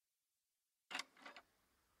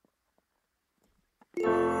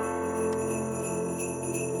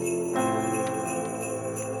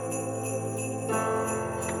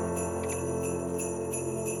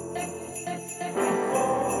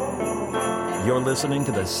You're listening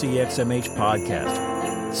to the CXMH podcast.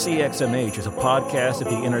 CXMH is a podcast at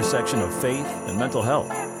the intersection of faith and mental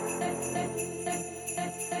health.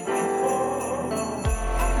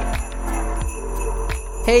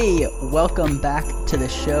 Hey, welcome back to the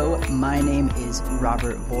show. My name is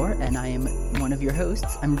Robert Vore, and I am one of your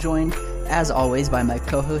hosts. I'm joined, as always, by my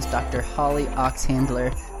co-host, Dr. Holly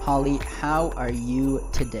Oxhandler. Holly, how are you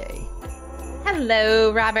today?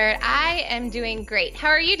 Hello, Robert. I am doing great. How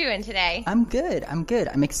are you doing today? I'm good.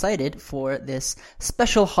 I'm excited for this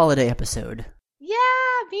special holiday episode. Yeah,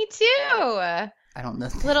 me too. I don't know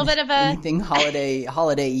a little bit of anything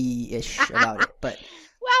holiday-ish about it, but...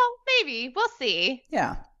 Well, maybe. We'll see.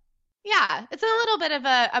 Yeah. Yeah, it's a little bit of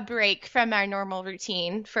a break from our normal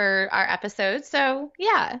routine for our episodes, so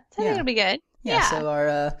yeah, I think it'll be good. Yeah, so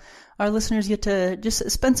our listeners get to just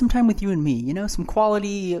spend some time with you and me, you know, some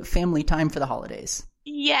quality family time for the holidays.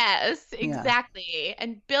 Yes, exactly. Yeah.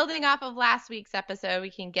 And building off of last week's episode, we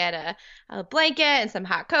can get a blanket and some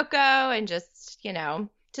hot cocoa and just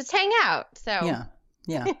hang out. So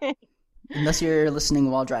Yeah. Unless you're listening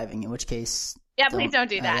while driving, in which case... Yeah, please don't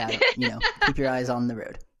do that. Keep your eyes on the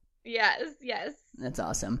road. Yes. That's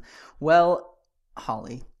awesome. Well,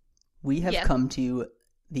 Holly, we have come to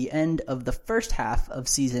the end of the first half of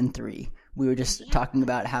season 3. We were just talking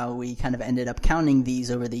about how we kind of ended up counting these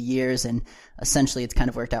over the years, and essentially it's kind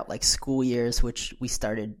of worked out like school years, which we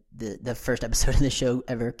started the first episode of the show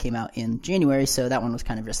ever came out in January, so that one was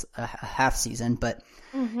kind of just a half season, but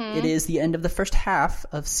it is the end of the first half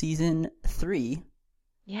of season 3.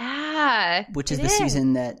 Yeah. Which is the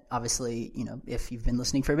season that, obviously, if you've been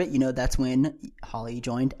listening for a bit, that's when Holly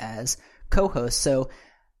joined as co-host. So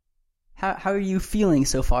how are you feeling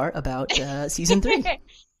so far about season 3?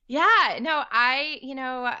 Yeah, no, I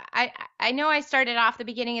know I started off the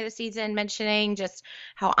beginning of the season mentioning just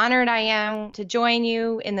how honored I am to join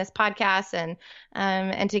you in this podcast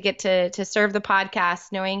and to get to serve the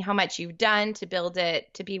podcast, knowing how much you've done to build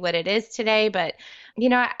it to be what it is today. But,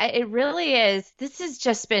 it really is. This has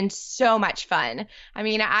just been so much fun. I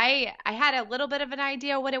mean, I had a little bit of an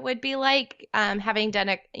idea what it would be like, having done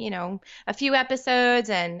a few episodes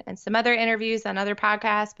and some other interviews on other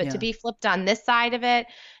podcasts, but to be flipped on this side of it,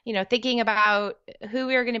 thinking about who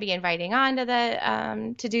we were going to be inviting on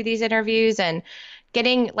to to do these interviews and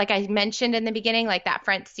getting, like I mentioned in the beginning, like that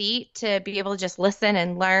front seat to be able to just listen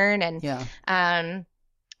and learn. And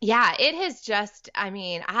it has just,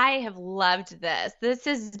 I have loved this. This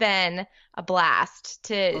has been a blast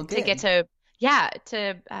to get to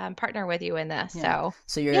partner with you in this. Yeah.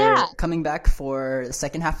 So you're coming back for the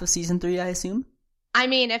second half of season 3, I assume?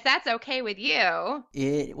 If that's okay with you.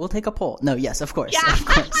 It will take a poll. No, yes, of course. Yeah. Of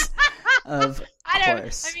course. Of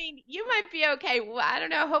course. You might be okay. I don't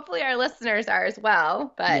know. Hopefully our listeners are as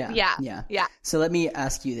well. But yeah. So let me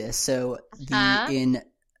ask you this. So in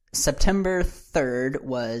September 3rd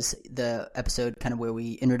was the episode kind of where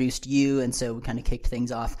we introduced you, and so we kind of kicked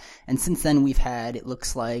things off. And since then we've had, it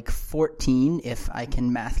looks like 14, if I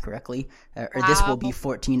can math correctly, this will be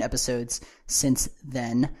 14 episodes since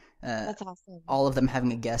then. That's awesome. All of them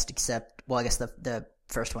having a guest except, well, I guess the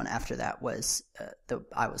first one after that was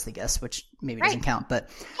I was the guest, which maybe doesn't count. But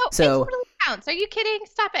it totally counts. Are you kidding?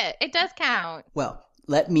 Stop it. It does count. Well,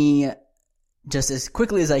 let me, just as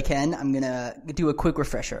quickly as I can, I'm going to do a quick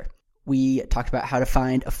refresher. We talked about how to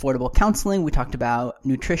find affordable counseling. We talked about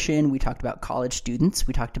nutrition. We talked about college students.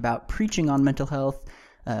 We talked about preaching on mental health.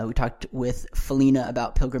 We talked with Felina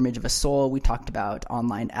about Pilgrimage of a Soul. We talked about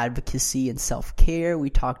online advocacy and self-care.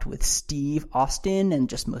 We talked with Steve Austin and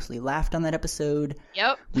just mostly laughed on that episode.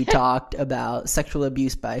 Yep. We talked about sexual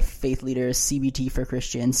abuse by faith leaders, CBT for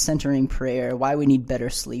Christians, centering prayer, why we need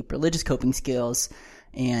better sleep, religious coping skills,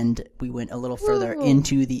 and we went a little further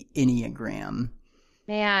into the Enneagram.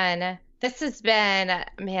 Man, this has been a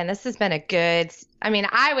good,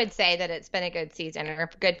 I would say that it's been a good season, or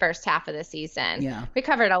a good first half of the season. Yeah. We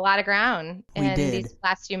covered a lot of ground in these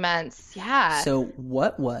last few months. Yeah. So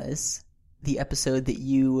what was the episode that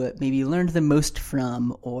you maybe learned the most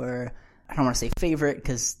from, or I don't want to say favorite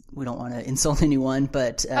because we don't want to insult anyone,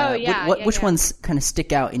 but which ones kind of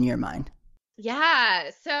stick out in your mind?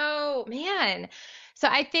 Yeah. So, So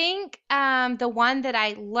I think the one that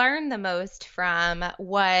I learned the most from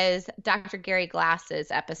was Dr. Gary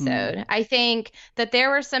Glass's episode. I think that there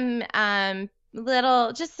were some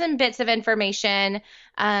some bits of information,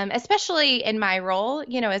 especially in my role,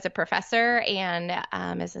 as a professor and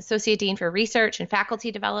as Associate Dean for Research and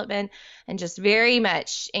Faculty Development, and just very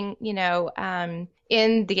much in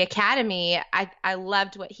the academy. I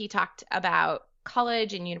loved what he talked about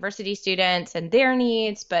college and university students and their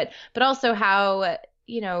needs, but also how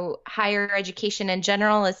higher education in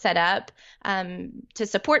general is set up to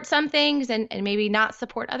support some things and maybe not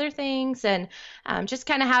support other things, and just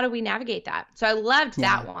kind of how do we navigate that. So I loved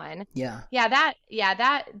that one.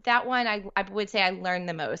 That one I would say I learned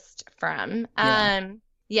the most from.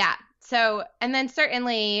 So, and then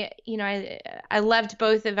certainly, I loved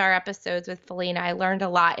both of our episodes with Felina. I learned a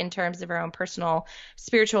lot in terms of our own personal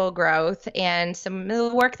spiritual growth and some of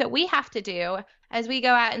the work that we have to do as we go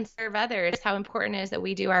out and serve others, how important it is that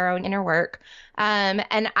we do our own inner work.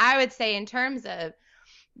 And I would say in terms of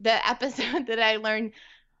the episode that I learned,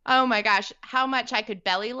 oh my gosh, how much I could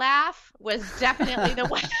belly laugh was definitely the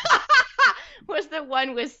one, was the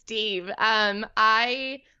one with Steve.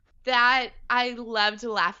 I loved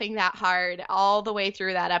laughing that hard all the way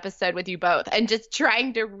through that episode with you both and just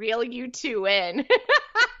trying to reel you two in.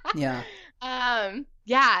 Yeah.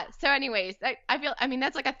 So anyways,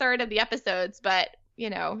 that's like a third of the episodes, but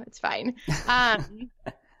it's fine.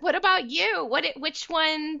 What about you? Which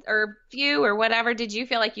one or few or whatever did you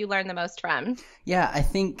feel like you learned the most from? Yeah, I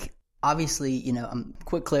think obviously,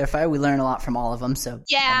 quick clarifier, we learn a lot from all of them. So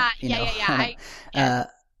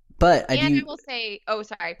But I will say, oh,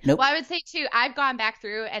 sorry. Nope. Well, I would say too, I've gone back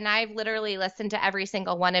through and I've literally listened to every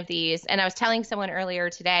single one of these. And I was telling someone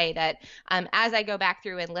earlier today that as I go back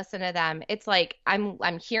through and listen to them, it's like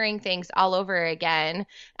I'm hearing things all over again.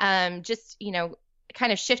 Just,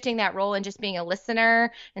 kind of shifting that role and just being a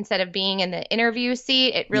listener instead of being in the interview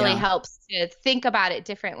seat. It really helps to think about it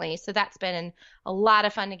differently. So that's been a lot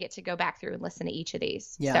of fun to get to go back through and listen to each of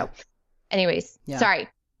these. Yeah. So anyways, sorry.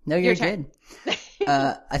 No, you're good.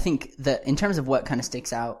 I think that in terms of what kind of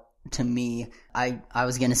sticks out to me, I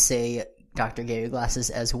was going to say Dr. Gary Glasses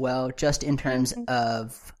as well, just in terms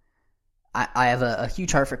of I have a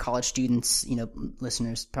huge heart for college students.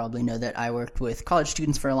 Listeners probably know that I worked with college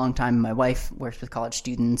students for a long time. My wife works with college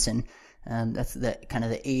students, and that's the kind of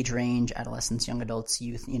the age range, adolescents, young adults,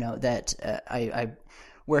 youth, that I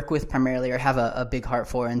work with primarily or have a big heart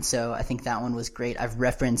for. And so I think that one was great. I've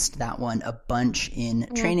referenced that one a bunch in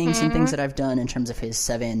trainings and things that I've done in terms of his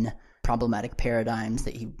 7 problematic paradigms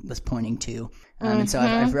that he was pointing to. And so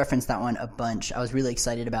I've referenced that one a bunch. I was really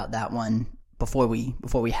excited about that one before we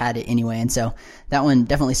had it anyway. And so that one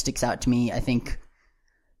definitely sticks out to me. I think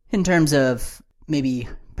in terms of maybe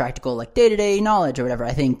practical, like day-to-day knowledge or whatever,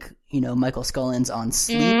 I think, Michael Scullin's on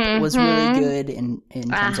sleep was really good in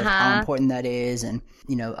terms of how important that is. And,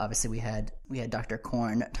 obviously we had Dr.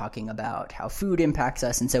 Korn talking about how food impacts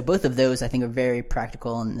us. And so both of those I think are very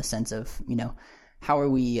practical in the sense of, how are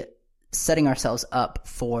we setting ourselves up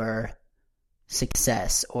for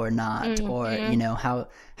success or not, or, how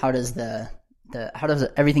does how does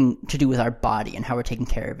everything to do with our body and how we're taking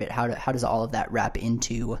care of it, how does all of that wrap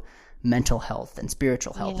into mental health and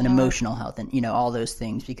spiritual health and emotional health and, all those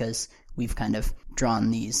things, because we've kind of drawn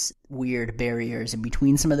these weird barriers in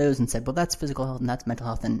between some of those and said, well, that's physical health and that's mental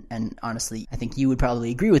health. And honestly, I think you would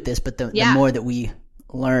probably agree with this, but the more that we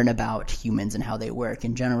learn about humans and how they work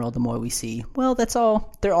in general, the more we see, well,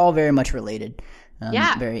 they're all very much related,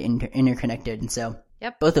 very interconnected. And so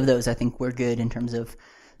both of those I think were good in terms of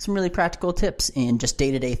some really practical tips and just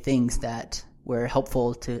day-to-day things that were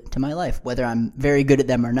helpful to my life, whether I'm very good at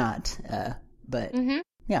them or not. But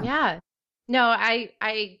yeah. No,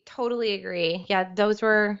 I totally agree. Yeah,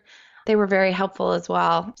 they were very helpful as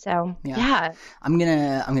well. So yeah. I'm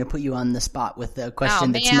gonna put you on the spot with the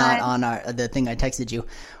question that's not on the thing I texted you.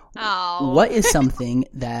 Oh. What is something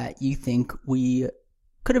that you think we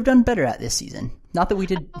could have done better at this season? Not that we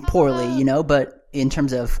did poorly, but in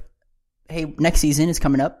terms of, hey, next season is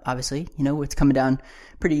coming up, obviously. It's coming down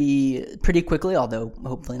pretty quickly, although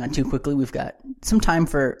hopefully not too quickly. We've got some time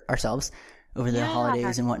for ourselves over the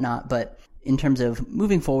holidays and whatnot. But in terms of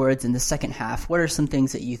moving forwards in the second half, what are some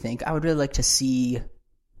things that you think I would really like to see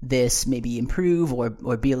this maybe improve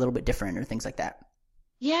or be a little bit different or things like that?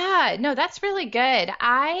 Yeah, no, that's really good.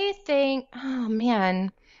 I think,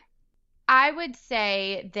 I would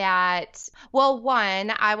say that, well,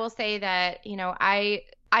 one, I will say that,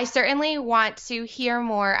 I certainly want to hear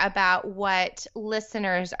more about what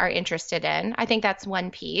listeners are interested in. I think that's one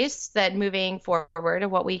piece that moving forward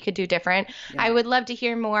of what we could do different. Yeah. I would love to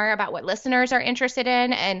hear more about what listeners are interested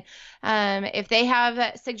in, and if they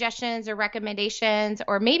have suggestions or recommendations,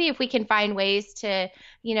 or maybe if we can find ways to,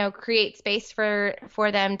 create space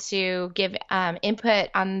for them to give input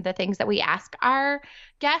on the things that we ask our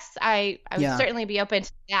guests. I would certainly be open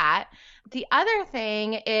to that. The other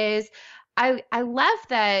thing is, I love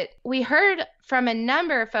that we heard from a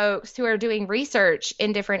number of folks who are doing research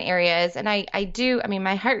in different areas. And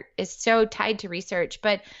my heart is so tied to research,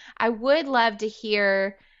 but I would love to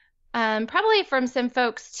hear probably from some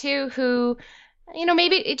folks too who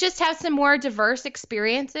maybe it just have some more diverse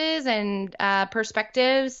experiences and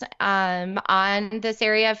perspectives on this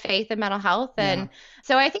area of faith and mental health. And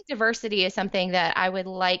so I think diversity is something that I would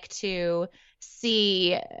like to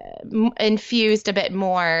see infused a bit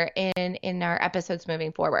more in our episodes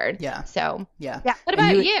moving forward. Yeah. So yeah. What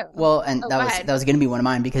about you? Well, and that was going to be one of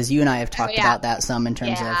mine, because you and I have talked about that some in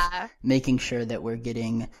terms of making sure that we're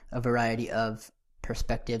getting a variety of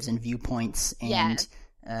perspectives and viewpoints. And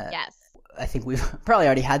yes. I think we've probably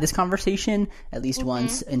already had this conversation at least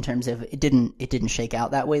once, in terms of it didn't shake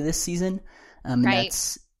out that way this season.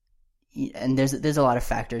 And there's a lot of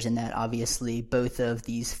factors in that. Obviously, both of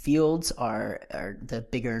these fields are the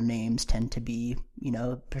bigger names tend to be,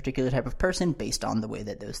 a particular type of person based on the way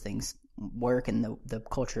that those things work and the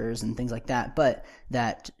cultures and things like that. But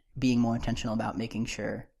that being more intentional about making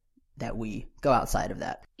sure that we go outside of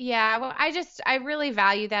that. Yeah, well, I really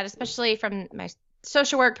value that, especially from my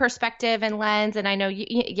social work perspective and lens. And I know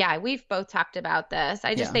we've both talked about this.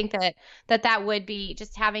 I just think that would be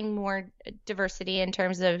just having more diversity in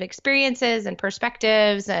terms of experiences and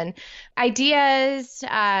perspectives and ideas,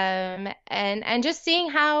 and just seeing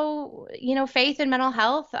how, faith and mental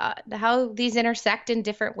health, how these intersect in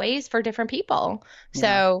different ways for different people.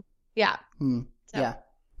 So, yeah.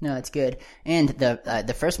 No, it's good. And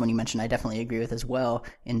the first one you mentioned, I definitely agree with as well,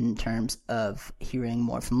 in terms of hearing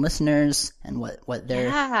more from listeners and what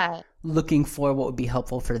they're looking for, what would be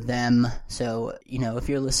helpful for them. So, if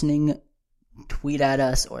you're listening, tweet at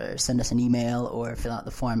us or send us an email or fill out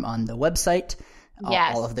the form on the website.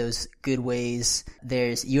 All of those good ways.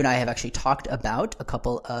 You and I have actually talked about a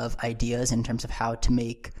couple of ideas in terms of how to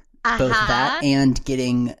make both that and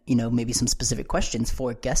getting, maybe some specific questions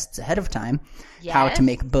for guests ahead of time, how to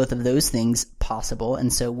make both of those things possible.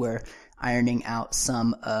 And so we're ironing out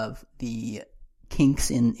some of the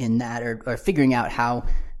kinks in that, or figuring out how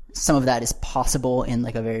some of that is possible in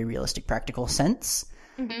like a very realistic, practical sense.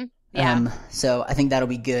 Mm-hmm. Yeah. So I think that'll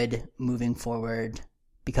be good moving forward,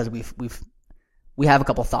 because we have a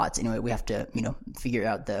couple thoughts anyway. We have to, figure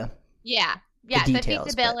out the details, the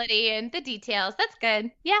feasibility and the details. That's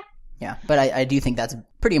good. Yeah, but I do think that's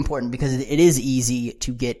pretty important, because it is easy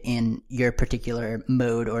to get in your particular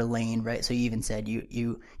mode or lane, right? So you even said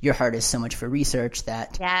your heart is so much for research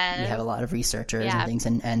that you have a lot of researchers and things,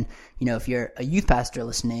 and if you're a youth pastor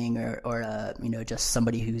listening, or just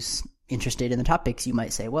somebody who's interested in the topics, you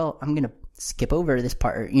might say, well, I'm going to skip over this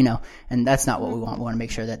part, and that's not what we want. We want to make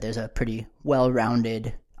sure that there's a pretty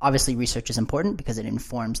well-rounded. Obviously, research is important because it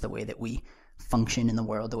informs the way that we function in the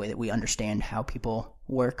world, the way that we understand how people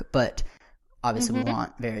work, but obviously we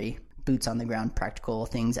want very boots on the ground practical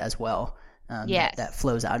things as well, that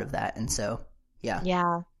flows out of that. And so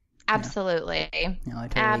absolutely. I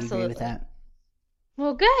totally agree with that.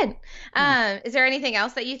 Well, good. Is there anything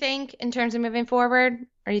else that you think in terms of moving forward,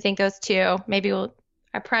 or you think those two maybe are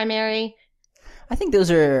primary? I think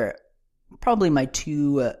those are probably my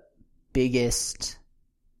two biggest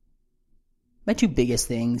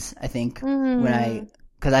things, I think,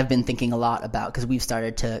 because I've been thinking a lot about, because we've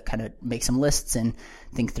started to kind of make some lists and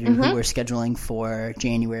think through who we're scheduling for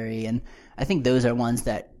January. And I think those are ones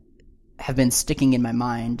that have been sticking in my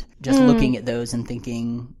mind, just looking at those and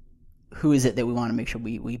thinking, who is it that we want to make sure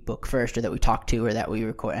we book first, or that we talk to, or that we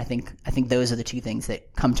record. I think those are the two things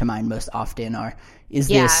that come to mind most often are, is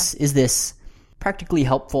this practically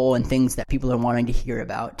helpful and things that people are wanting to hear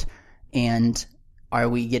about? And are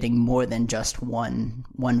we getting more than just one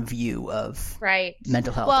view of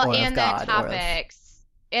mental health, or of God, the topics,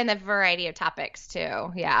 and the variety of topics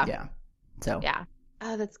too? Yeah. So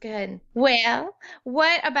oh, that's good. Well,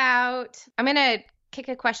 what about? I'm gonna kick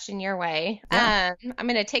a question your way. I'm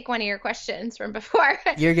gonna take one of your questions from before.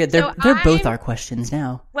 You're good. They're both our questions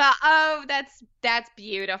now. Well, that's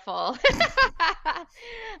beautiful.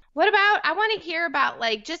 What about? I want to hear about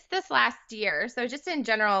just this last year. So just in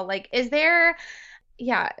general, is there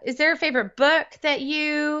a favorite book that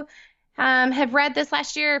you have read this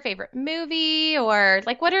last year, a favorite movie, or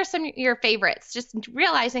what are some of your favorites? Just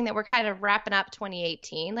realizing that we're kind of wrapping up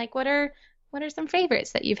 2018. What are some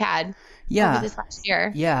favorites that you've had over this last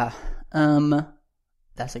year? Yeah.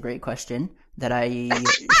 That's a great question that I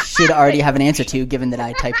should already have an answer to, given that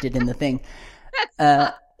I typed it in the thing.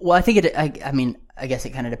 Well, I think I guess it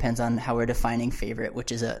kind of depends on how we're defining favorite,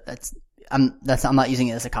 which is I'm not using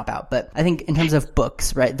it as a cop-out, but I think in terms of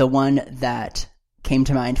books, right, the one that came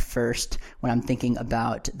to mind first when I'm thinking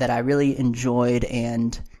about that I really enjoyed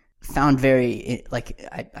and found very,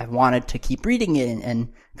 I wanted to keep reading it,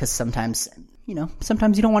 and because sometimes you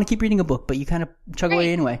don't want to keep reading a book, but you kind of chug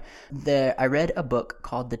away anyway. I read a book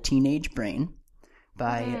called The Teenage Brain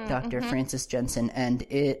by Dr. Frances Jensen, and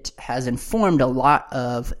it has informed a lot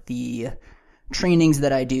of the trainings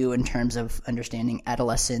that I do in terms of understanding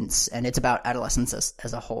adolescence, and it's about adolescence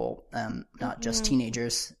as a whole, not just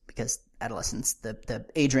teenagers, because adolescence, the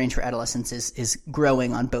age range for adolescence is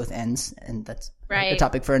growing on both ends, and that's a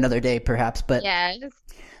topic for another day perhaps, but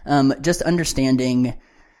just understanding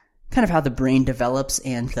kind of how the brain develops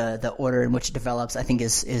and the order in which it develops, I think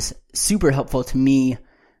is super helpful to me,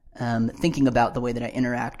 thinking about the way that I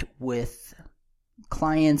interact with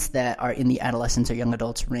clients that are in the adolescence or young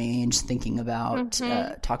adults range, thinking about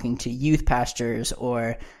talking to youth pastors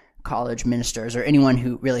or college ministers or anyone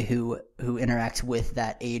who interacts with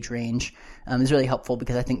that age range, is really helpful,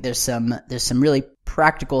 because I think there's some really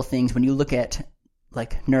practical things when you look at,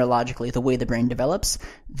 like, neurologically the way the brain develops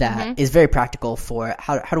that is very practical for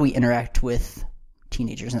how do we interact with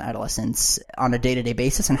teenagers and adolescents on a day-to-day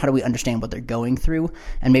basis, and how do we understand what they're going through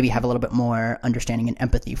and maybe have a little bit more understanding and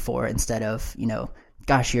empathy for, instead of,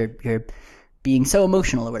 gosh, you're being so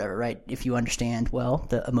emotional or whatever, right? If you understand, well,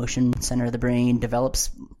 the emotion center of the brain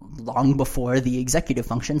develops long before the executive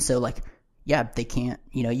function, so, like, yeah, they can't,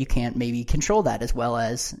 you can't maybe control that as well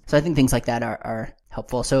as, so I think things like that are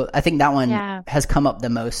helpful. So I think that one has come up the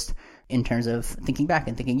most in terms of thinking back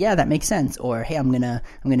and thinking, yeah, that makes sense. Or, hey, I'm gonna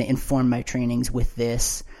inform my trainings with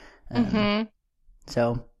this.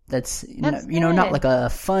 So that's not like a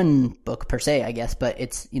fun book per se, I guess, but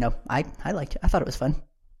it's, I liked it. I thought it was fun.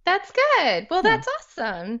 That's good. Well, that's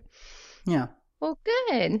awesome. Yeah. Well,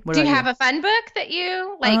 good. Do you have a fun book that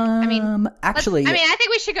you like? Actually, I think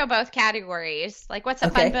we should go both categories. Like, what's a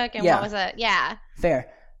fun book and what was a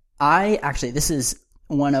fair. This is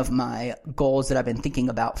one of my goals that I've been thinking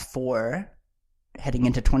about for heading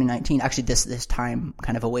into 2019. Actually, this time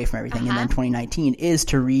kind of away from everything, and then 2019 is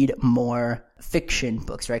to read more fiction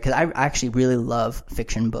books, right? Because I actually really love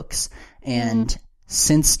fiction books, and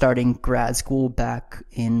since starting grad school back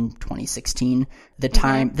in 2016, the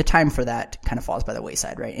time for that kind of falls by the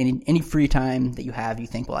wayside, right? Any free time that you have, you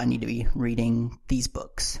think, well, I need to be reading these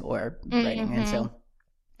books or writing, and so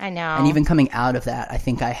I know. And even coming out of that, I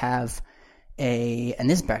think I have and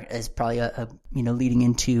this is probably a leading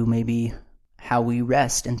into maybe how we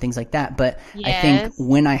rest and things like that. But I think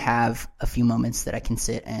when I have a few moments that I can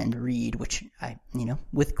sit and read, which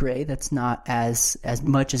with Gray, that's not as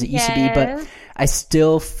much as it used to be, but I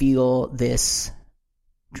still feel this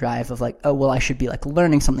drive of like, oh, well, I should be like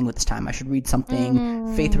learning something with this time. I should read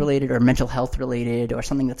something faith related or mental health related, or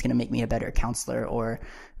something that's going to make me a better counselor, or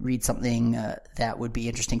read something that would be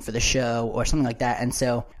interesting for the show or something like that. And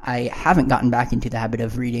so I haven't gotten back into the habit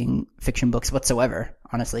of reading fiction books whatsoever,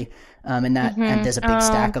 honestly. And there's a big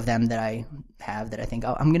stack of them that I have that I think,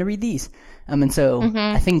 oh, I'm going to read these. And so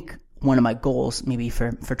I think one of my goals maybe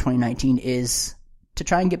for 2019 is to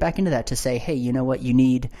try and get back into that, to say, hey, you know what, you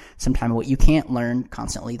need some time. What you can't learn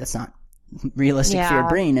constantly, that's not realistic for your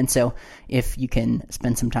brain. And so if you can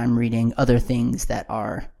spend some time reading other things that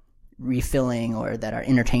are refilling or that are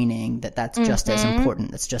entertaining, that's just as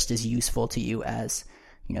important, that's just as useful to you as,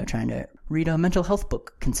 trying to read a mental health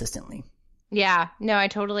book consistently. Yeah, no, I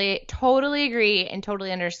totally agree and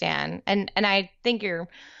totally understand. And I think you're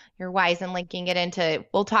wise in linking it into,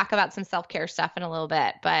 we'll talk about some self-care stuff in a little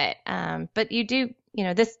bit, but you do,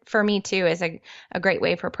 this for me too is a great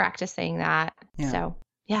way for practicing that. Yeah. So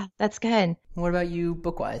yeah, that's good. What about you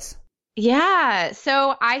book-wise? Yeah.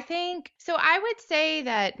 So I would say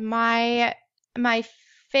that my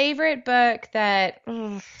favorite book that,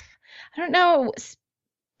 I don't know.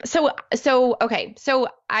 Okay. So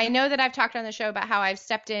I know that I've talked on the show about how I've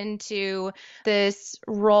stepped into this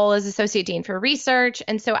role as associate dean for research.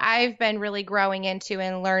 And so I've been really growing into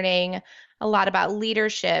and learning a lot about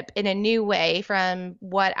leadership in a new way from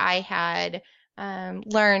what I had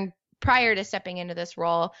learned prior to stepping into this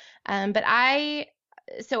role. But I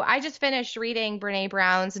just finished reading Brene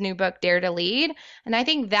Brown's new book, Dare to Lead. And I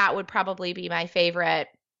think that would probably be my favorite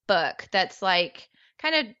book that's like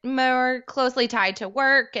kind of more closely tied to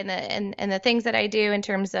work and the things that I do in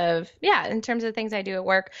terms of the things I do at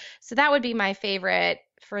work. So that would be my favorite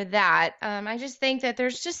for that. I just think that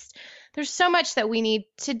there's so much that we need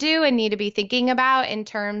to do and need to be thinking about in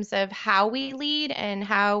terms of how we lead and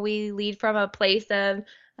how we lead from a place of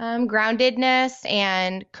groundedness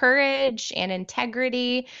and courage and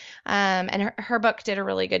integrity. And her book did a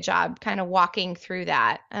really good job kind of walking through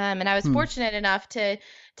that. And I was fortunate enough to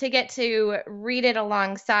get to read it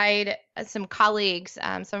alongside some colleagues,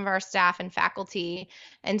 some of our staff and faculty.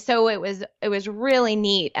 And so it was really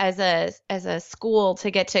neat as a school to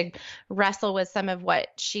get to wrestle with some of what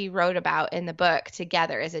she wrote about in the book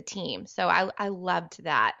together as a team. So I loved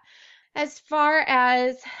that. As far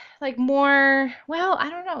as like more, well, I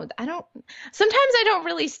don't know. Sometimes I don't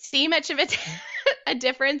really see much of a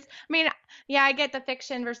difference. I mean, yeah, I get the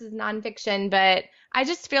fiction versus nonfiction, but I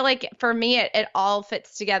just feel like for me, it all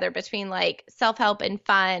fits together between like self-help and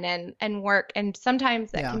fun and work. And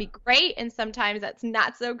sometimes that Yeah. can be great and sometimes that's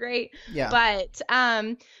not so great. Yeah. But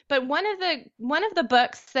one of the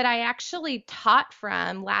books that I actually taught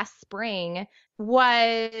from last spring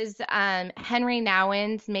was Henry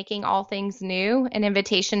Nouwen's Making All Things New, An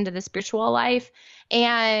Invitation to the Spiritual Life.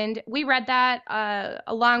 And we read that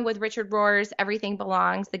along with Richard Rohr's Everything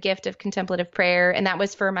Belongs, The Gift of Contemplative Prayer. And that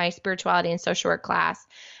was for my spirituality and social work class.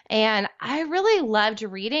 And I really loved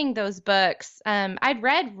reading those books. I'd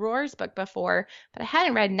read Rohr's book before, but I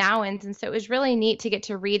hadn't read Nouwen's. And so it was really neat to get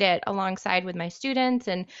to read it alongside with my students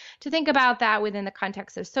and to think about that within the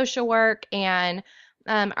context of social work and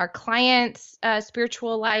our clients'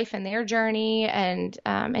 spiritual life and their journey, and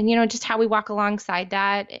just how we walk alongside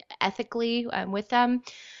that ethically with them.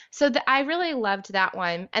 So I really loved that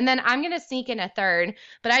one. And then I'm gonna sneak in a third,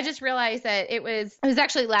 but I just realized that it was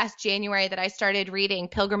actually last January that I started reading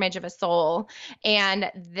Pilgrimage of a Soul,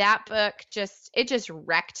 and that book just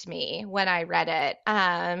wrecked me when I read it.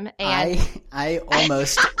 And I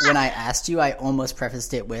almost when I asked you, I almost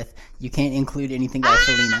prefaced it with, "You can't include anything by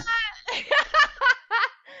Felina."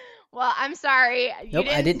 Well, I'm sorry. Nope,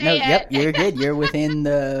 I didn't know. Yep, you're good. You're within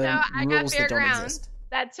the I got rules fair that don't ground. exist.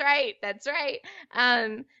 That's right.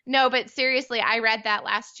 No, but seriously, I read that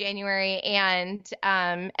last January, and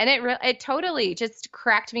it totally just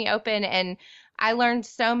cracked me open, and I learned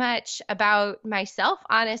so much about myself,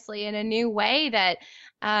 honestly, in a new way that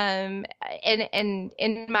in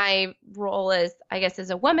my role as, I guess, as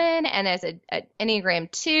a woman and as a Enneagram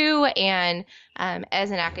 2 and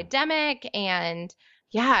as an academic, and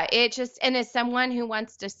yeah, and as someone who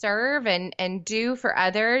wants to serve and do for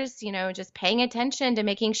others, just paying attention to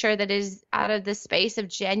making sure that it is out of the space of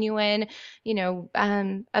genuine,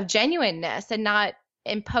 of genuineness and not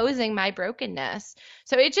imposing my brokenness.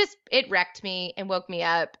 So it wrecked me and woke me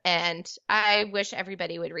up, and I wish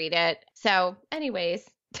everybody would read it. So anyways.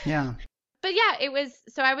 Yeah. But yeah,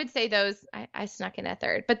 so I would say those, I snuck in a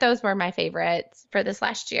third, but those were my favorites for this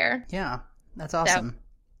last year. Yeah, that's awesome.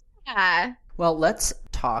 So, yeah. Well, let's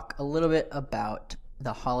talk a little bit about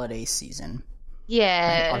the holiday season.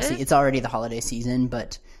 Yes. Obviously, it's already the holiday season,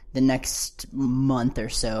 but the next month or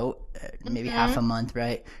so, maybe half a month,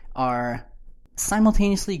 right, are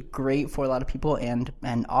simultaneously great for a lot of people and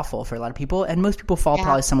awful for a lot of people, and most people fall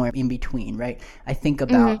probably somewhere in between, right? I think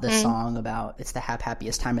about the song about it's the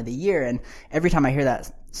happiest time of the year, and every time I hear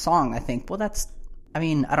that song, I think, well, I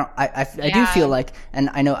do feel like, and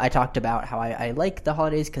I know I talked about how I like the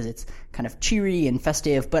holidays because it's kind of cheery and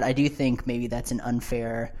festive, but I do think maybe that's an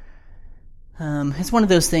unfair, it's one of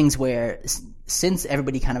those things where since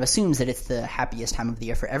everybody kind of assumes that it's the happiest time of the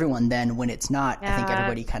year for everyone, then when it's not, I think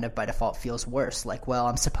everybody kind of by default feels worse. Like, well,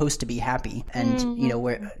 I'm supposed to be happy. And,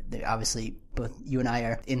 where obviously both you and I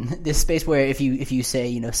are in this space where if you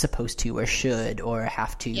say, supposed to or should or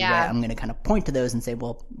have to, right, I'm going to kind of point to those and say,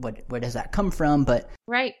 well, where does that come from? But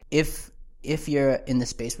right. If you're in the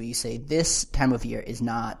space where you say this time of year is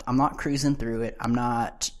not, I'm not cruising through it, I'm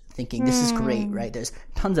not thinking this is great, right? There's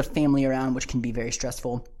tons of family around, which can be very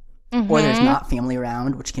stressful. Or there's not family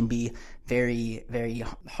around, which can be very, very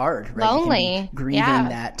hard, right? Lonely. Grieving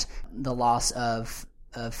that the loss of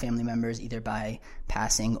family members, either by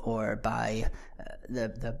passing or by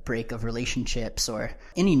the break of relationships or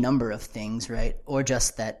any number of things, right? Or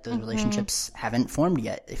just that those relationships haven't formed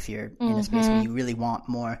yet if you're in a space where you really want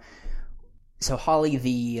more. So Holly,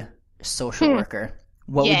 the social worker,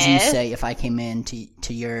 what would you say if I came in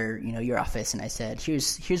to your office and I said,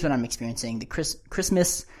 here's what I'm experiencing. The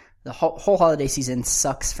Christmas, the whole holiday season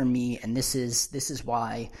sucks for me, and this is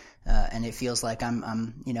why, and it feels like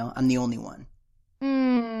I'm the only one.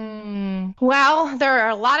 Well, there are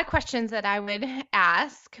a lot of questions that I would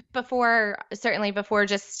ask before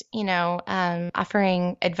just,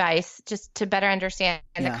 offering advice, just to better understand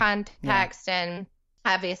the context and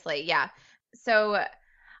obviously, So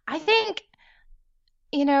I think,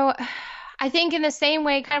 in the same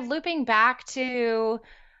way, kind of looping back to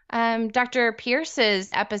Dr. Pierce's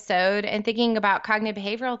episode and thinking about cognitive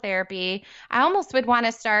behavioral therapy, I almost would want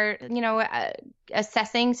to start,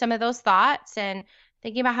 assessing some of those thoughts and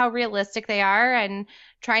thinking about how realistic they are and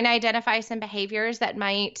trying to identify some behaviors that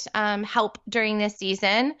might help during this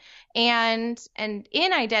season. And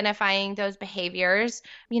in identifying those behaviors,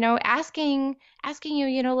 asking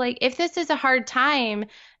you, like, if this is a hard time,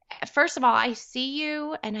 first of all, I see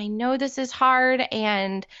you and I know this is hard,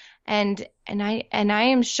 and I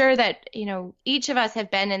am sure that, each of us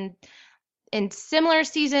have been in similar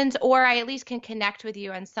seasons, or I at least can connect with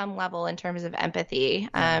you on some level in terms of empathy,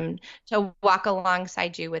 to walk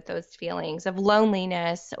alongside you with those feelings of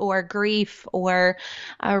loneliness or grief or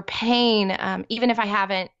pain, even if I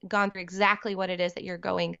haven't gone through exactly what it is that you're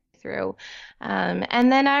going through.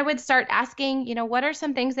 And then I would start asking, what are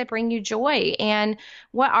some things that bring you joy, and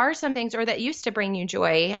what are some things or that used to bring you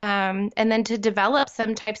joy? And then to develop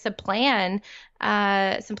some types of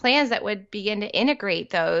some plans that would begin to integrate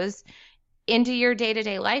those into your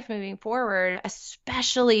day-to-day life moving forward,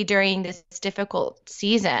 especially during this difficult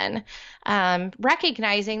season.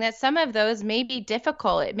 Recognizing that some of those may be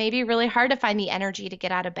difficult. It may be really hard to find the energy to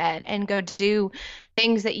get out of bed and go do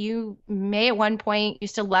things that you may at one point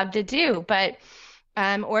used to love to do, but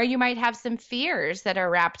or you might have some fears that are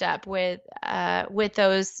wrapped up with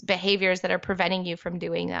those behaviors that are preventing you from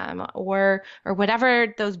doing them, or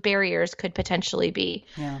whatever those barriers could potentially be.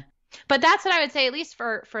 Yeah. But that's what I would say, at least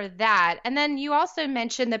for that. And then you also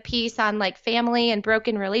mentioned the piece on like family and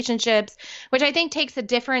broken relationships, which I think takes a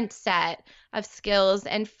different set of skills.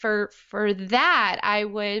 And for that, I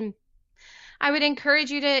would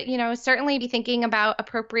encourage you to, certainly be thinking about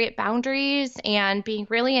appropriate boundaries and being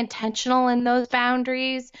really intentional in those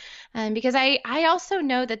boundaries. Because I also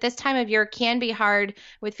know that this time of year can be hard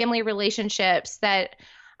with family relationships that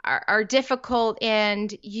are difficult,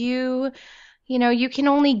 and you can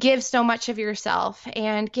only give so much of yourself,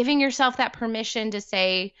 and giving yourself that permission to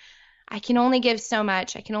say, I can only give so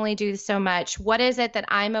much. I can only do so much. What is it that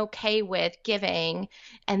I'm okay with giving?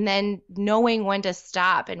 And then knowing when to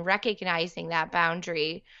stop and recognizing that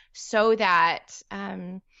boundary, so that,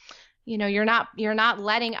 you're not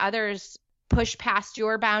letting others push past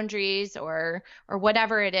your boundaries or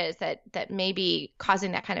whatever it is that may be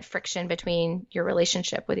causing that kind of friction between your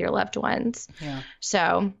relationship with your loved ones. Yeah.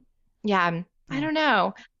 So, yeah. I don't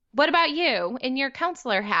know. What about you in your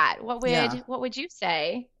counselor hat? What would you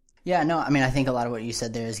say? Yeah, no, I mean, I think a lot of what you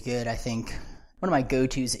said there is good. I think one of my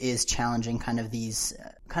go-tos is challenging kind of these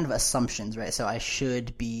kind of assumptions, right? So I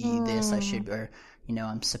should be this, I should, or,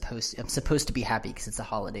 I'm supposed to be happy because it's the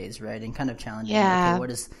holidays, right? And kind of challenging, okay,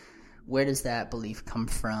 where does that belief come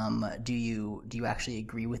from? Do you actually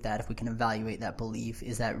agree with that? If we can evaluate that belief,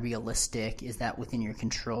 is that realistic? Is that within your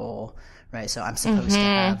control, right? So I'm supposed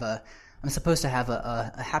to have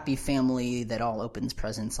a happy family that all opens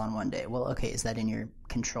presents on one day. Well, okay, is that in your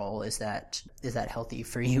control? Is that healthy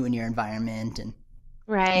for you and your environment? And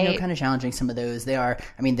right, kind of challenging some of those. They are,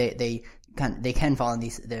 I mean, they can fall in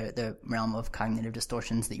the realm of cognitive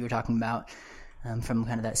distortions that you were talking about, from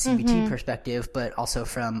kind of that CBT perspective, but also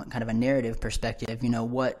from kind of a narrative perspective.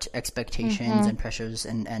 What expectations and pressures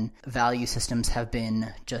and value systems have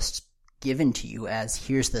been just given to you as,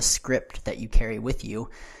 here's the script that you carry with you.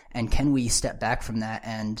 And can we step back from that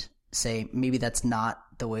and say, maybe that's not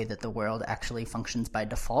the way that the world actually functions by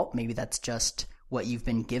default? Maybe that's just what you've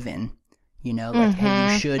been given,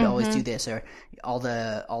 hey, you should always do this, or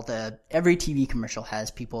every TV commercial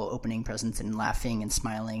has people opening presents and laughing and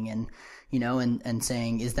smiling and, and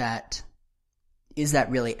saying, is that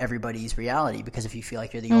really everybody's reality? Because if you feel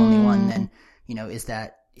like you're the only one, then, is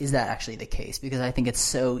that actually the case? Because I think it's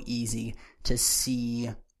so easy to see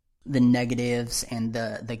the negatives and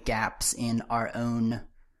the gaps in our own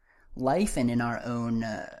life and in our own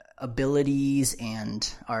abilities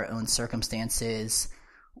and our own circumstances,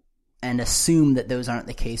 and assume that those aren't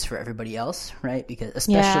the case for everybody else, right? Because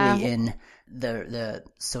especially in the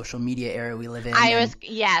social media era we live in. I was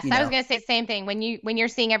going to say the same thing. When you're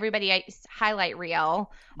seeing everybody highlight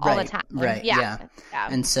reel all the time. Right. Yeah.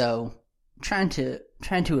 And so trying to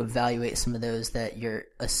evaluate some of those that you're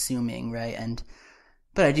assuming, right?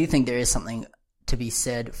 But I do think there is something to be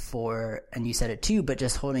said for, and you said it too, but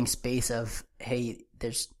just holding space of, hey,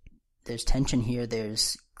 there's tension here,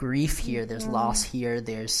 there's grief here, there's loss here,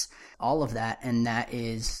 there's all of that, and that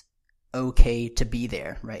is okay to be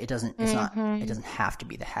there, right? It doesn't have to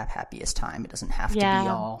be the happiest time. It doesn't have to be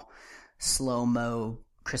all slow-mo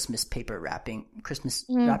Christmas paper wrapping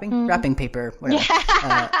paper,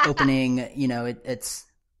 whatever, opening, it's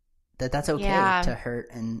that's okay to hurt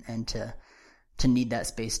and to need that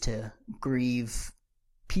space to grieve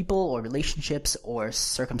people or relationships or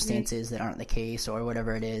circumstances that aren't the case or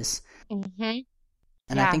whatever it is.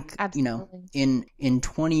 And I think, absolutely. In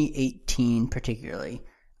 2018 particularly,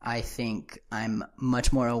 I think I'm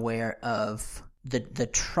much more aware of the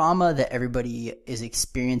trauma that everybody is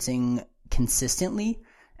experiencing consistently.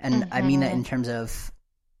 And I mean that in terms of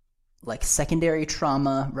like secondary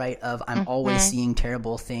trauma, right? Of I'm always seeing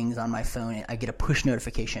terrible things on my phone. I get a push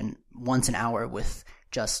notification once an hour with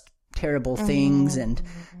just terrible things and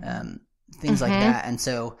things like that. And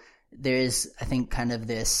so there is, I think, kind of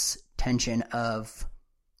this tension of,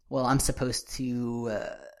 well, I'm supposed to,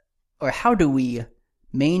 or how do we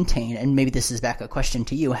maintain, and maybe this is back a question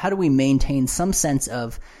to you, how do we maintain some sense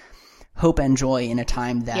of hope and joy in a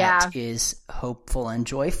time that is hopeful and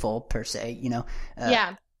joyful per se,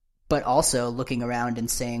 but also looking around and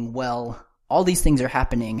saying, well, all these things are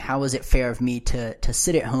happening. How is it fair of me to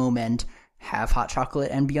sit at home and have hot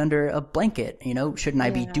chocolate and be under a blanket? Shouldn't I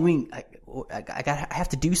be doing, I have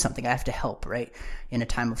to do something. I have to help, right? In a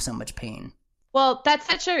time of so much pain. Well, that's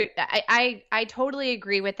I totally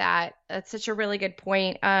agree with that. That's such a really good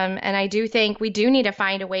point. And I do think we do need to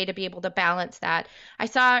find a way to be able to balance that. I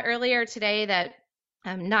saw earlier today that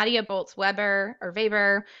Nadia Bolz-Weber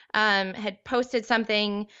had posted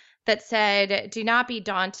something that said, "Do not be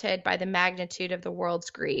daunted by the magnitude of the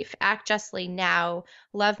world's grief. Act justly now,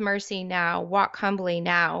 love mercy now, walk humbly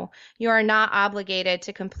now. You are not obligated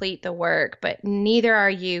to complete the work, but neither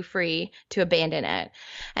are you free to abandon it."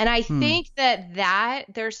 And I think that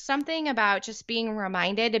there's something about just being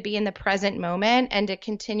reminded to be in the present moment and to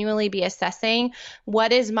continually be assessing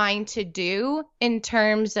what is mine to do in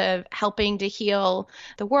terms of helping to heal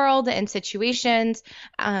the world and situations.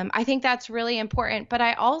 I think that's really important. But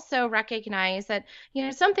I also recognize that,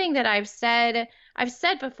 something that I've said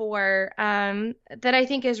before, that I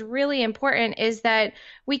think is really important is that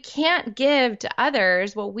we can't give to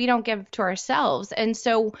others what we don't give to ourselves. And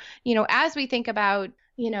so, as we think about,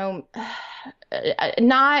 we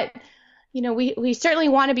certainly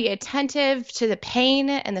want to be attentive to the pain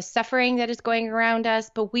and the suffering that is going around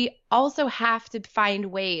us, but we also have to find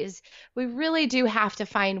ways. We really do have to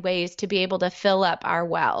find ways to be able to fill up our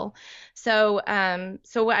well. So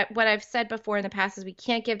what I've said before in the past is we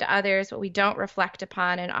can't give to others what we don't reflect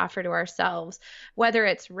upon and offer to ourselves, whether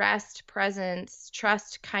it's rest, presence,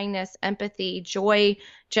 trust, kindness, empathy, joy,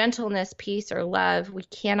 gentleness, peace, or love. We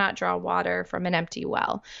cannot draw water from an empty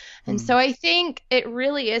well. And so I think it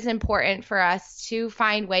really is important for us to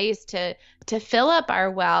find ways to fill up our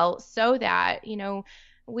well so that,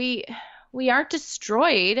 we aren't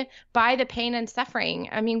destroyed by the pain and suffering.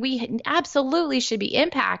 I mean, we absolutely should be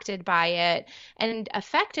impacted by it and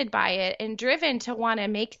affected by it and driven to want to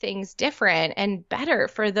make things different and better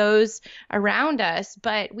for those around us.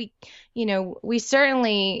 But we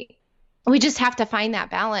just have to find that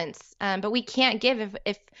balance. But we can't give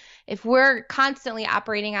if we're constantly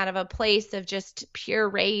operating out of a place of just pure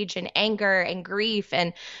rage and anger and grief.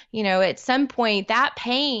 And, at some point that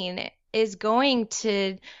pain is going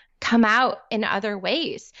to come out in other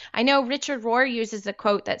ways. I know Richard Rohr uses a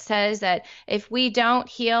quote that says that if we don't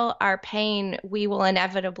heal our pain, we will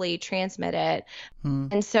inevitably transmit it.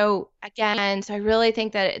 And so again, I really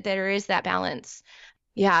think that there is that balance.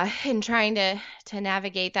 Yeah, in trying to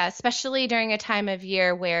navigate that, especially during a time of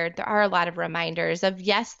year where there are a lot of reminders of,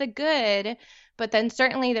 yes, the good, but then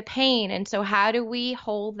certainly the pain. And so how do we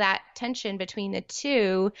hold that tension between the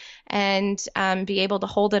two and be able to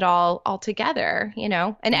hold it all together,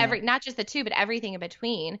 and not just the two, but everything in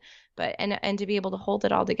between, and to be able to hold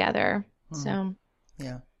it all together. So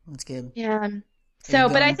yeah, that's good. Yeah. So,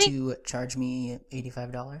 but I think to charge me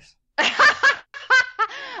 $85.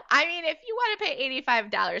 I mean, if you want to pay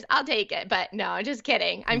 $85, I'll take it. But no, I'm just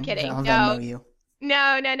kidding. I'm kidding. I'll Venmo you.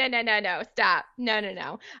 No. Stop.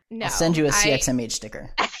 No. I'll send you a CXMH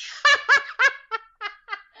sticker.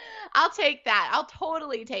 I'll take that. I'll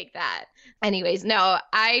totally take that. Anyways, no,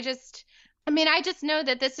 I just know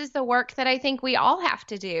that this is the work that I think we all have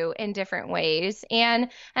to do in different ways. And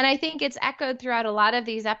I think it's echoed throughout a lot of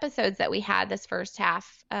these episodes that we had this first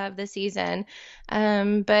half of the season.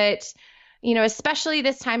 But especially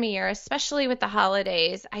this time of year, especially with the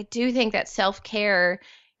holidays, I do think that self-care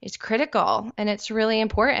is critical, and it's really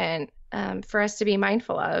important for us to be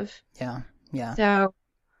mindful of. Yeah. So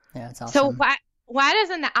yeah, it's awesome. So why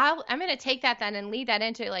doesn't that? I'm going to take that then and lead that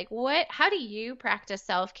into how do you practice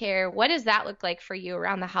self-care? What does that look like for you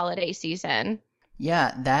around the holiday season?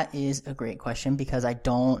 Yeah, that is a great question because I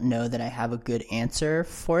don't know that I have a good answer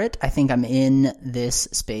for it. I think I'm in this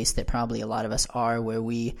space that probably a lot of us are, where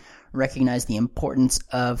we recognize the importance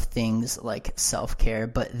of things like self-care,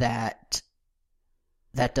 but that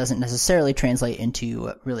doesn't necessarily translate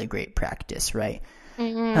into really great practice, right?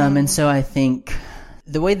 Mm-hmm. And so I think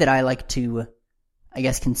the way that I like to, I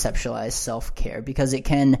guess, conceptualize self-care, because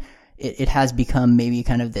it has become maybe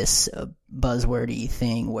kind of this buzzwordy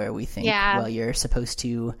thing where we think, well, you're supposed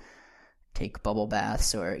to take bubble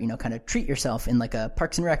baths or, kind of treat yourself in like a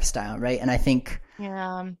Parks and Rec style, right? And I think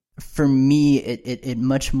for me,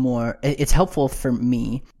 it's helpful for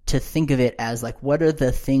me to think of it as like, what are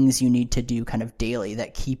the things you need to do kind of daily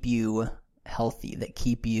that keep you healthy, that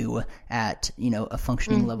keep you at, a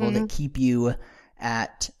functioning level, that keep you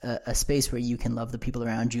at a space where you can love the people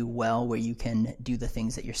around you well, where you can do the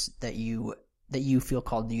things that you feel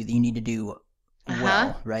called to do, that you need to do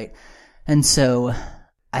well, right? And so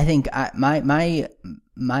I think my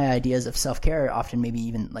ideas of self-care are often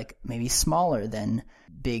maybe smaller than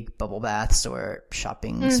big bubble baths or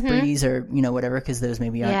shopping sprees or, whatever, because those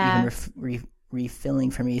maybe aren't even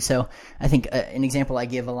refilling for me. So I think an example I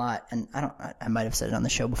give a lot, and I might have said it on the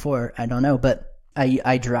show before, I don't know, but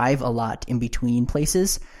I drive a lot in between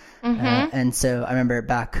places. And so I remember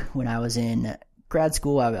back when I was in grad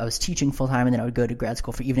school, I was teaching full time, and then I would go to grad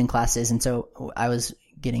school for evening classes. And so I was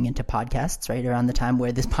getting into podcasts right around the time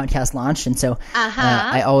where this podcast launched. And so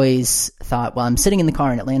I always thought, well, I'm sitting in the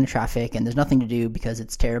car in Atlanta traffic and there's nothing to do because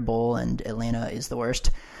it's terrible and Atlanta is the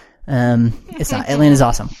worst. It's not. Atlanta's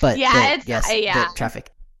awesome, but the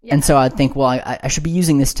traffic. Yeah. And so I'd think, well, I should be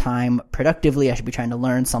using this time productively. I should be trying to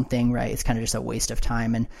learn something, right? It's kind of just a waste of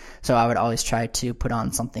time. And so I would always try to put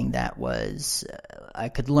on something that was I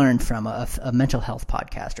could learn from a mental health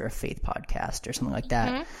podcast or a faith podcast or something like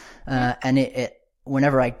that. And it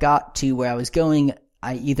whenever I got to where I was going,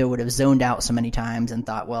 I either would have zoned out so many times and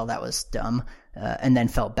thought, well, that was dumb, and then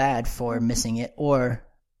felt bad for missing it, or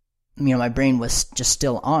my brain was just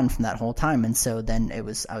still on from that whole time. And so then I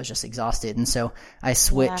was just exhausted. And so I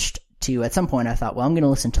switched to, at some point I thought, well, I'm going to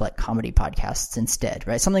listen to like comedy podcasts instead,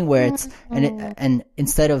 right? Something where it's, and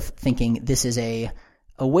instead of thinking this is a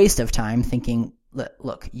waste of time, thinking,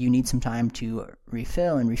 look, you need some time to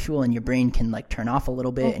refill and refuel, and your brain can like turn off a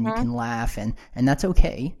little bit and you can laugh, and that's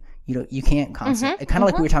okay. You can't constantly, kind of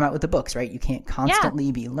like we were talking about with the books, right? You can't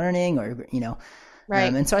constantly be learning or,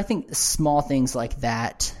 right. And so I think small things like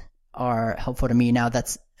that are helpful to me. Now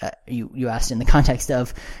that's, you asked in the context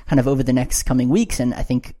of kind of over the next coming weeks. And I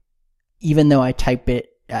think even though I typed it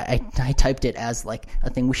as like a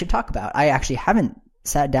thing we should talk about, I actually haven't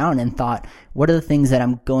sat down and thought, what are the things that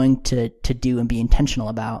I'm going to do and be intentional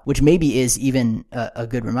about, which maybe is even a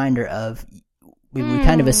good reminder of, we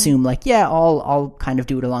kind of assume like, I'll kind of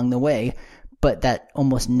do it along the way, but that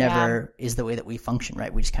almost never is the way that we function,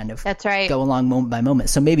 right? We just kind of go along moment by moment.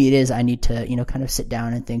 So maybe it is, I need to, kind of sit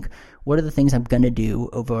down and think, what are the things I'm going to do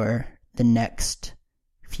over the next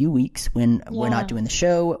few weeks when we're not doing the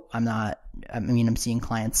show? I'm seeing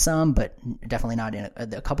clients some, but definitely not in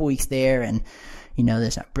a couple weeks there. And,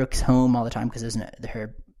 there's not Brooke's home all the time because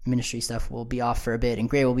her ministry stuff will be off for a bit and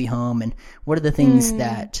Gray will be home. And what are the things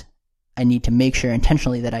that I need to make sure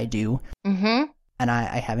intentionally that I do? And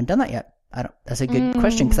I haven't done that yet. That's a good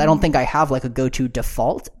question, because I don't think I have like a go-to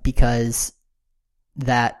default, because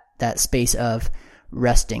that space of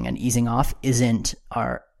resting and easing off isn't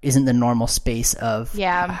the normal space of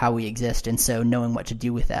how we exist. And so knowing what to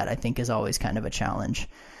do with that, I think, is always kind of a challenge.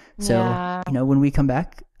 So, when we come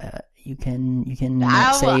back, you can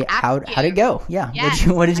say how did it go? Yeah. Yes.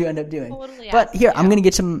 What did you end up doing? Totally. But here, I'm going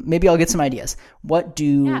to maybe I'll get some ideas. What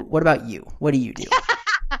about you? What do you do?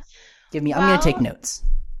 I'm going to take notes.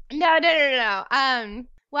 No.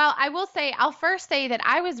 Well, I'll first say that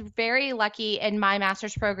I was very lucky in my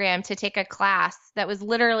master's program to take a class that was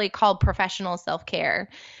literally called Professional Self-Care.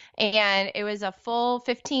 And it was a full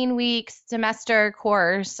 15-week semester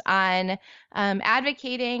course on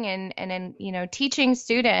advocating and teaching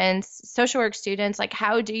students, social work students, like,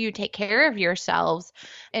 how do you take care of yourselves,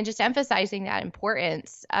 and just emphasizing that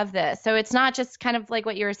importance of this. So it's not just kind of like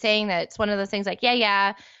what you were saying, that it's one of those things like,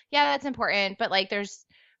 that's important, but like there's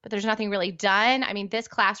nothing really done. I mean, this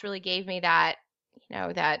class really gave me that,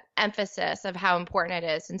 that emphasis of how important it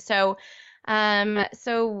is. And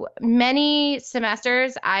so many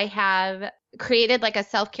semesters I have created like a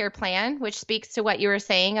self-care plan, which speaks to what you were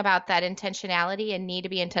saying about that intentionality and need to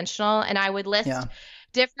be intentional. And I would list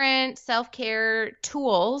different self-care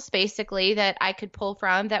tools basically that I could pull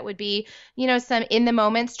from, that would be, some in the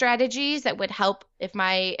moment strategies that would help if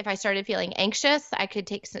I started feeling anxious. I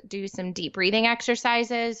could do some deep breathing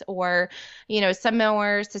exercises, or, some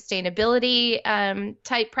more sustainability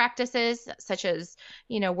type practices, such as,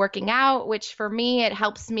 working out, which for me, it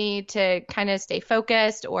helps me to kind of stay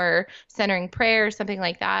focused, or centering prayer, something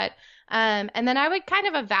like that. And then I would kind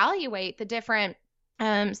of evaluate the different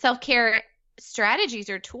self-care strategies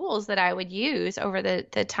or tools that I would use over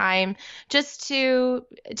the time, just to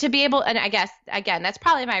be able, and I guess, again, that's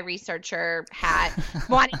probably my researcher hat,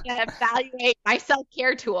 wanting to evaluate my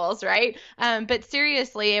self-care tools, right? But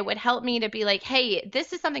seriously, it would help me to be like, hey,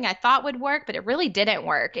 this is something I thought would work, but it really didn't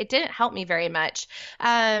work. It didn't help me very much.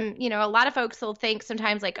 A lot of folks will think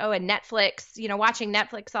sometimes like, oh, a Netflix, watching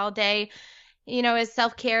Netflix all day, as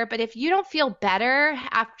self-care. But if you don't feel better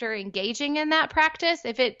after engaging in that practice,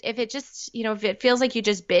 if it just, if it feels like you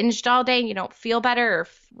just binged all day and you don't feel better or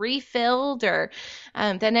refilled, or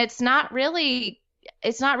then it's not really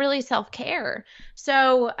self-care.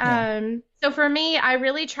 So, so for me, I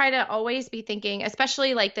really try to always be thinking,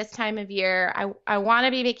 especially like this time of year, I want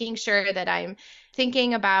to be making sure that I'm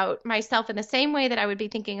thinking about myself in the same way that I would be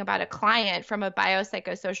thinking about a client from a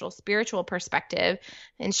biopsychosocial spiritual perspective,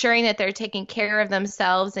 ensuring that they're taking care of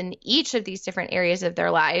themselves in each of these different areas of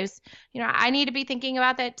their lives. I need to be thinking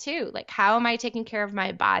about that too. Like, how am I taking care of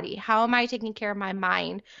my body? How am I taking care of my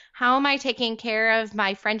mind? How am I taking care of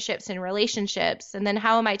my friendships and relationships? And then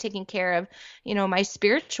how am I taking care of, my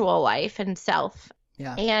spiritual life and self?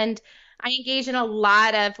 Yeah. And I engage in a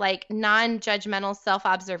lot of like non-judgmental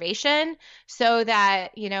self-observation, so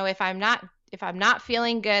that, if I'm not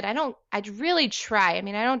feeling good, I'd really try. I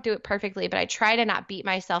mean, I don't do it perfectly, but I try to not beat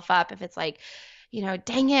myself up if it's like,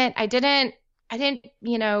 dang it, I didn't,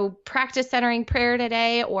 practice centering prayer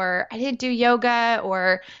today, or I didn't do yoga,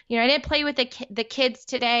 or, I didn't play with the kids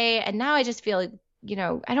today, and now I just feel,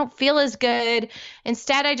 I don't feel as good.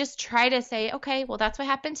 Instead, I just try to say, okay, well, that's what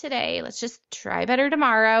happened today. Let's just try better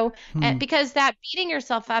tomorrow. And because that beating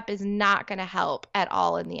yourself up is not going to help at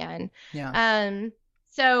all in the end. Yeah.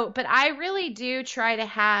 But I really do try to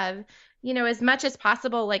have, as much as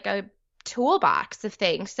possible, like a toolbox of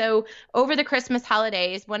things. So over the Christmas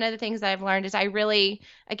holidays, one of the things that I've learned is I really,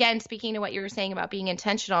 again, speaking to what you were saying about being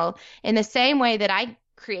intentional, in the same way that I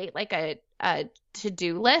create like a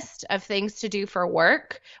to-do list of things to do for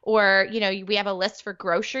work, or, we have a list for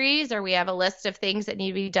groceries, or we have a list of things that need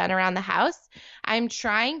to be done around the house. I'm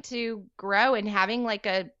trying to grow and having like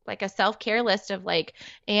a self-care list of like,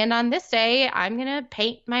 and on this day, I'm going to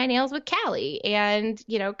paint my nails with Callie, and,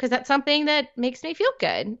 because that's something that makes me feel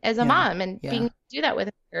good as a mom, and being able to do that with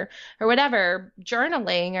her, or whatever,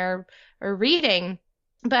 journaling or reading.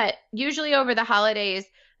 But usually over the holidays,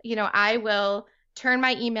 I will turn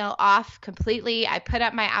my email off completely. I put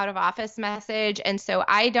up my out of office message. And so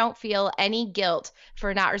I don't feel any guilt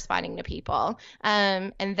for not responding to people.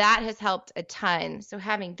 And that has helped a ton. So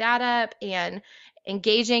having that up and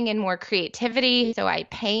engaging in more creativity. So I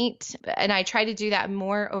paint, and I try to do that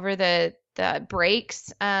more over the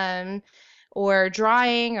breaks, or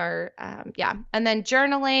drawing, or, And then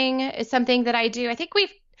journaling is something that I do.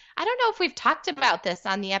 I don't know if we've talked about this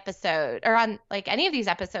on the episode, or on like any of these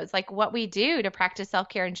episodes, like what we do to practice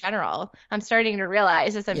self-care in general. I'm starting to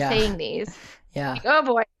realize as I'm saying these. Yeah. Like, oh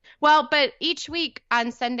boy. Well, but each week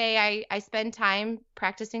on Sunday, I spend time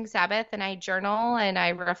practicing Sabbath, and I journal and I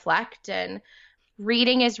reflect, and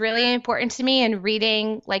reading is really important to me, and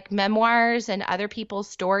reading like memoirs and other people's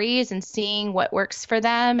stories and seeing what works for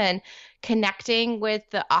them, and connecting with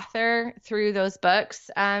the author through those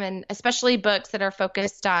books, and especially books that are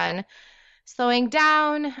focused on slowing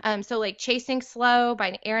down. So like Chasing Slow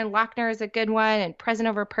by Aaron Lochner is a good one, and Present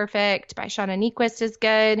Over Perfect by Shauna Niequist is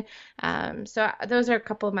good. So those are a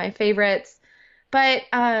couple of my favorites. But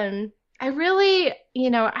I really,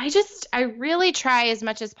 I really try as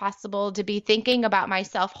much as possible to be thinking about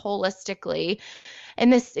myself holistically.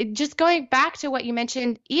 And this, just going back to what you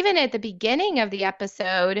mentioned, even at the beginning of the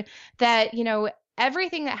episode, that,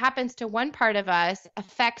 everything that happens to one part of us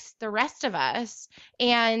affects the rest of us.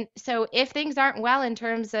 And so if things aren't well in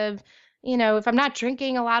terms of, if I'm not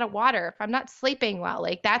drinking a lot of water, if I'm not sleeping well,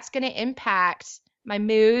 like that's going to impact my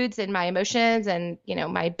moods and my emotions and,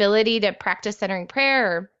 my ability to practice centering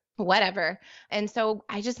prayer or whatever. And so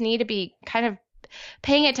I just need to be kind of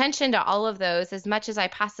paying attention to all of those as much as I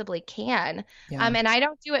possibly can. Yeah. And I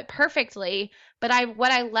don't do it perfectly, but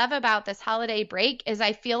what I love about this holiday break is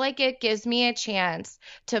I feel like it gives me a chance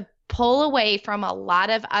to pull away from a lot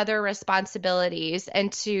of other responsibilities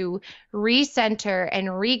and to recenter and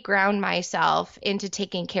reground myself into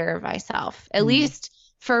taking care of myself. At least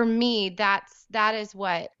for me, that is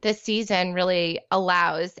what this season really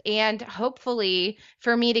allows. And hopefully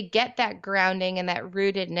for me to get that grounding and that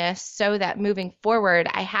rootedness, so that moving forward,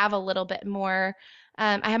 I have a little bit more,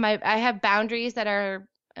 I have boundaries that are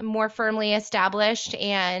more firmly established,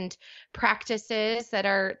 and practices that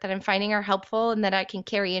I'm finding are helpful and that I can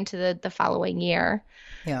carry into the following year.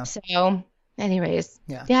 Yeah. So anyways,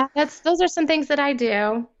 those are some things that I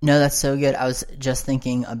do. No, that's so good. I was just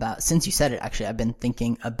thinking about, since you said it, actually, I've been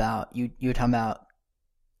thinking about, you were talking about,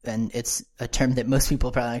 and it's a term that most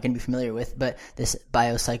people probably aren't going to be familiar with, but this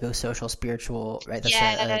biopsychosocial spiritual, right?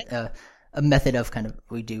 That's a method of kind of,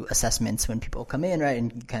 we do assessments when people come in, right?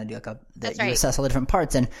 And you kind of do like you assess all the different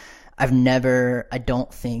parts. And I've never, I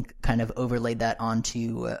don't think, kind of overlaid that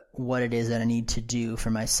onto what it is that I need to do for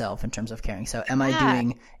myself in terms of caring. So am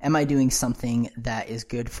I doing something that is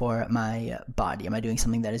good for my body? Am I doing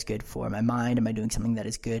something that is good for my mind? Am I doing something that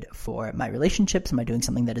is good for my relationships? Am I doing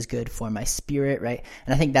something that is good for my spirit, right?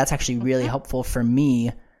 And I think that's actually really helpful for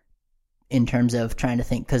me in terms of trying to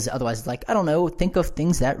think, because otherwise it's like, I don't know, think of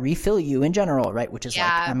things that refill you in general, right? Which is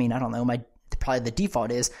like, I mean, I don't know, probably the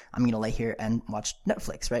default is I'm going to lay here and watch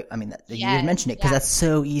Netflix, right? I mean, you mentioned it because that's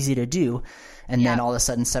so easy to do. And then all of a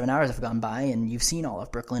sudden 7 hours have gone by and you've seen all of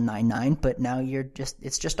Brooklyn Nine-Nine, but now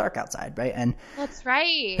it's just dark outside, right? And that's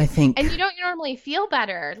right. I think, and you don't normally feel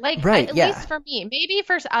better, like at least for me. Maybe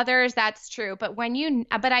for others that's true, but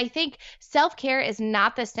but I think self-care is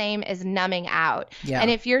not the same as numbing out. Yeah. And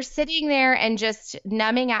if you're sitting there and just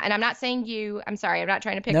numbing out, and I'm not saying I'm sorry, I'm not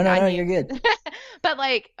trying to pick on you. No, you're good. but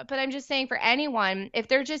I'm just saying for anyone, if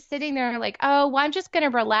they're just sitting there like, oh, well, I'm just going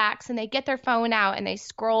to relax, and they get their phone out and they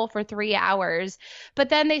scroll for 3 hours, but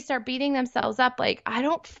then they start beating themselves up like, I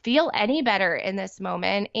don't feel any better in this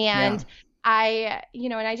moment. And I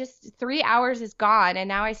just 3 hours is gone, and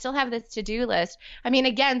now I still have this to-do list. I mean,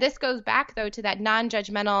 again, this goes back though to that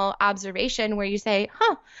non-judgmental observation where you say,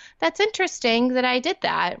 that's interesting that I did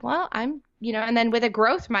that. Well, and then with a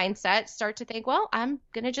growth mindset, start to think, well, I'm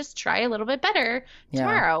going to just try a little bit better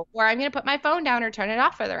tomorrow, or I'm going to put my phone down or turn it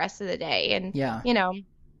off for the rest of the day. And,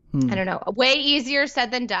 I don't know, way easier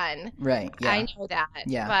said than done. Right. Yeah. I know that.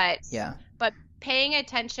 Yeah. But paying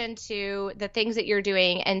attention to the things that you're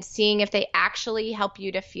doing and seeing if they actually help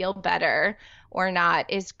you to feel better or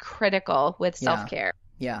not is critical with self-care.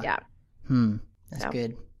 Yeah. That's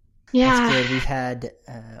good. Yeah. That's good.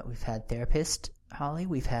 We've had therapist Holly.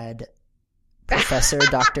 We've had Professor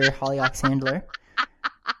Dr. Holly Oxhandler.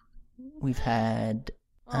 We've had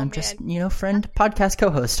friend podcast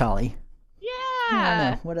co-host Holly.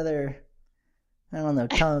 I don't know.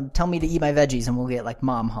 Tell me to eat my veggies and we'll get like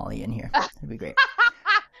Mom Holly in here. That'd be great.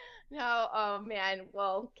 No, oh man.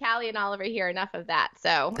 Well, Callie and Oliver hear enough of that,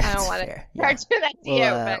 so I don't want to charge that to you.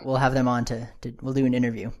 But we'll have them on we'll do an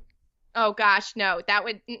interview. Oh gosh, no, that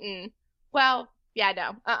would. Well, yeah,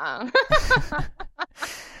 no.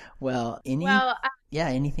 Well,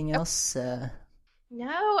 anything else?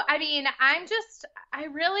 No, I mean, I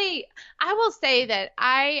will say that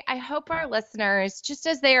I hope our listeners, just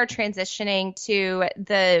as they are transitioning to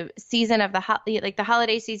the season of the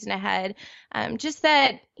holiday season ahead, just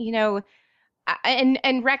that,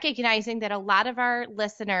 and recognizing that a lot of our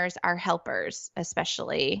listeners are helpers,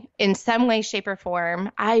 especially in some way, shape, or form.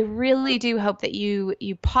 I really do hope that you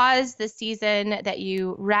pause the season, that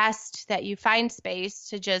you rest, that you find space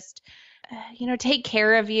to just take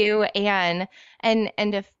care of you and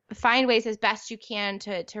to find ways as best you can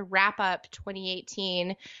to wrap up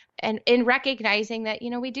 2018 and in recognizing that,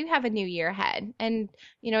 we do have a new year ahead and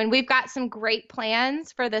we've got some great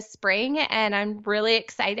plans for the spring, and I'm really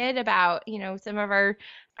excited about, some of our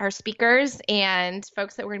speakers and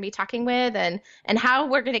folks that we're going to be talking with and how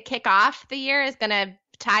we're going to kick off the year is going to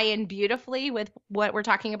tie in beautifully with what we're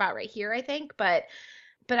talking about right here, I think. But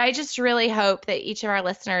I just really hope that each of our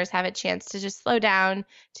listeners have a chance to just slow down,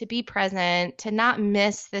 to be present, to not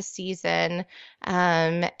miss this season,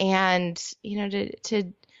 and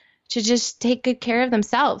to just take good care of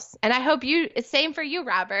themselves. And I hope it's same for you,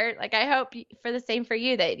 Robert. Like I hope for the same for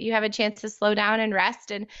you, that you have a chance to slow down and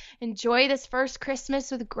rest and enjoy this first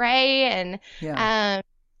Christmas with Gray. And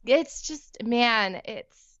it's just, man,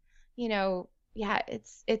 it's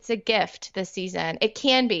it's a gift this season. It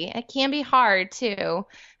can be hard too,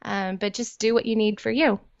 but just do what you need for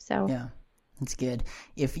you. So yeah, that's good.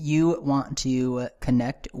 If you want to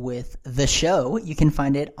connect with the show, you can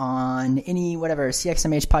find it on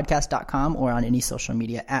cxmhpodcast.com or on any social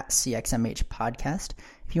media at cxmh podcast.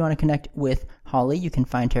 If you want to connect with Holly, you can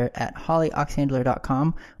find her at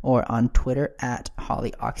hollyoxhandler.com or on Twitter at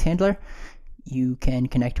hollyoxhandler. You can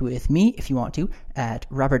connect with me if you want to at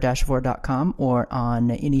robert-vore.com or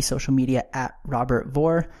on any social media at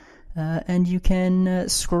robertvore. And you can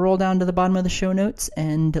scroll down to the bottom of the show notes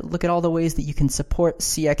and look at all the ways that you can support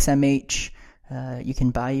CXMH. You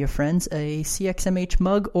can buy your friends a CXMH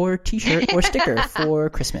mug or t-shirt or sticker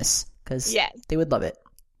for Christmas because they would love it.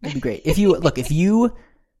 It'd be great. If you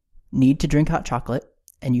need to drink hot chocolate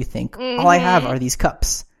and you think, all I have are these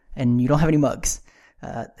cups and you don't have any mugs,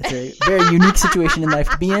 it's a very unique situation in life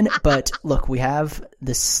to be in, but look, we have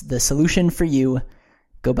the solution for you.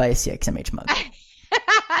 Go buy a CXMH mug.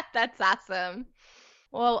 That's awesome.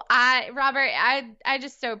 Well, Robert, I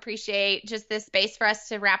just so appreciate just this space for us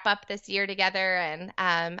to wrap up this year together, and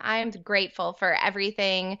I'm grateful for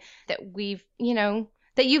everything that we've,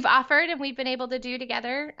 that you've offered and we've been able to do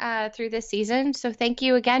together through this season. So thank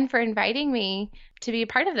you again for inviting me to be a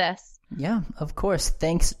part of this. Yeah, of course.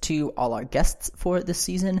 Thanks to all our guests for this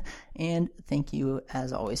season. And thank you,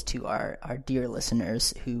 as always, to our dear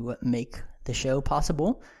listeners who make the show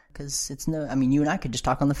possible. Because you and I could just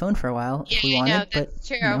talk on the phone for a while if we wanted. That's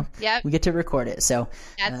true. Yep. We get to record it. So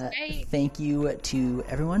that's great. Thank you to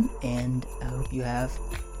everyone. And I hope you have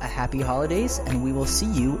a happy holidays. And we will see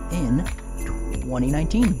you in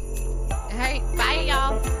 2019. All right. Bye,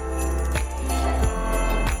 y'all.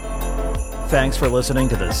 Thanks for listening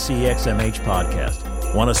to the CXMH podcast.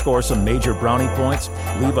 Want to score some major brownie points?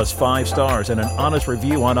 Leave us 5 stars and an honest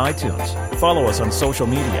review on iTunes. Follow us on social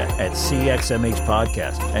media at CXMH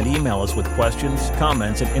Podcast and email us with questions,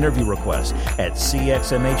 comments, and interview requests at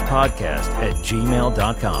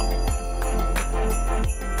cxmhpodcast@gmail.com.